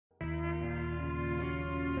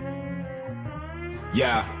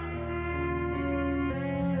Yeah.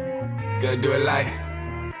 Gotta do it like.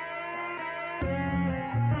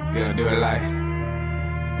 Gotta do it like.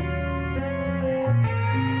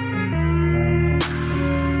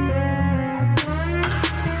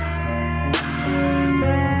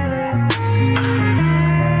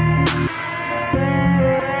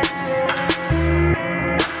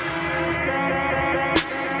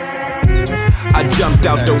 I jumped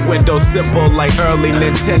out the window, simple like early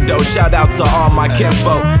Nintendo. Shout out to all my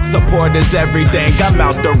kinfolk, supporters, everything. I'm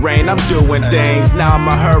out the rain, I'm doing things. Now I'm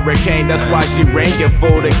a hurricane, that's why she ringing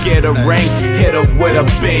fool to get a ring. Hit her with a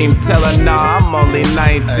beam, tell her nah, I'm only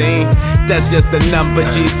 19. That's just a number,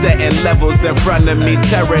 G setting levels in front of me,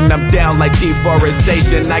 tearing them down like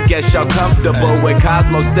deforestation. I guess y'all comfortable with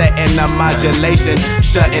Cosmo setting a modulation,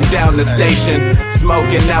 shutting down the station,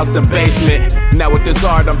 smoking out the basement. Now with this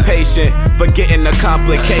art I'm patient, forgetting the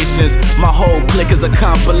complications. My whole clique is a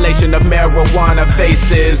compilation of marijuana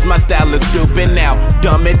faces. My style is stupid now,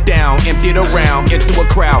 dumb it down, emptied around into a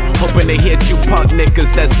crowd, hoping to hit you punk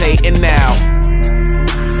niggas that's hating now.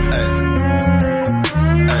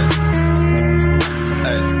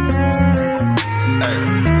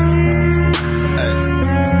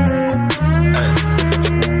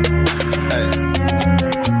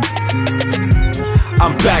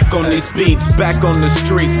 I'm back on these beats, back on the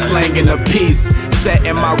streets, slanging a piece,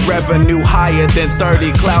 setting my revenue higher than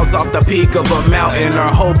 30 clouds off the peak of a mountain, or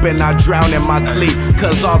hoping I drown in my sleep,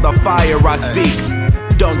 cause all the fire I speak.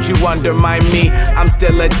 Don't you undermine me, I'm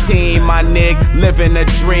still a teen, my nig, living a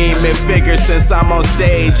dream. It figures since I'm on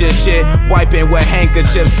stage and shit, wiping with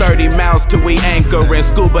handkerchiefs 30 miles till we anchor and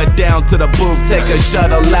scuba down to the booth. Take a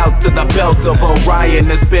shuttle out to the belt of Orion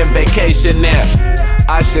and spend vacation there.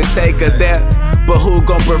 I should take her there, but who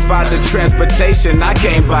gon' provide the transportation? I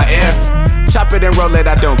came by air. Chop it and roll it,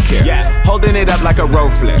 I don't care. Yeah. Holding it up like a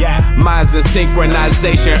road flip. Yeah. Mine's a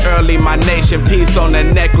synchronization, early my nation. Peace on the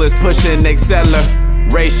necklace, pushing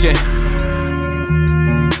acceleration.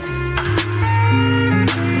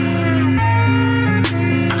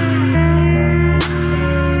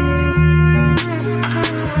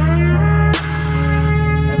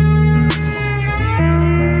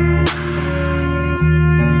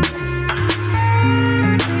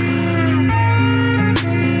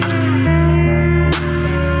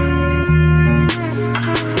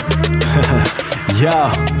 Yo,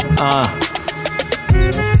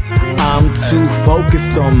 I'm too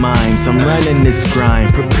focused on mines, I'm running this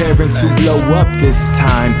grind, preparing to blow up this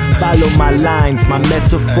time. Follow my lines, my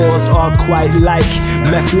metaphors are quite like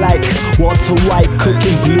meth-like Walter White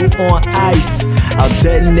cooking glue on ice. I'll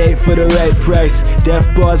detonate for the right price, death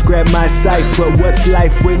bars grab my sight. But what's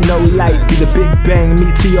life with no light? Be the Big Bang,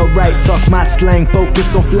 me to your right, talk my slang,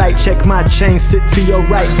 focus on flight, check my chain, sit to your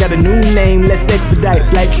right. Got a new name, let's expedite,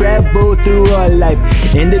 flight travel through our life.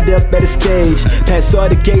 Ended up at a stage, past all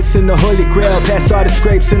the gates in the Holy Grail, past all the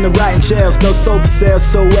scrapes in the rotten jails. No soul for sale,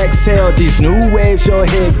 so exhale these new waves your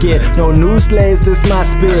head get. No new slaves, this my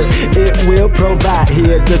spirit, it will provide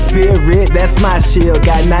here. The spirit, that's my shield,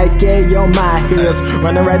 got Nike on my heels,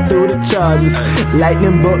 running right through the charges,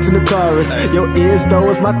 lightning bolts in the chorus. Your ears though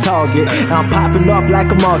is my target, I'm popping off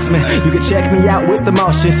like a marksman. You can check me out with the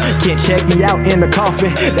Martians, can't check me out in the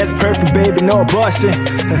coffin. That's perfect baby, no abortion.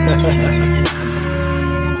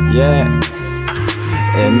 Yeah,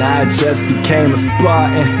 and I just became a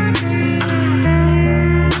Spartan.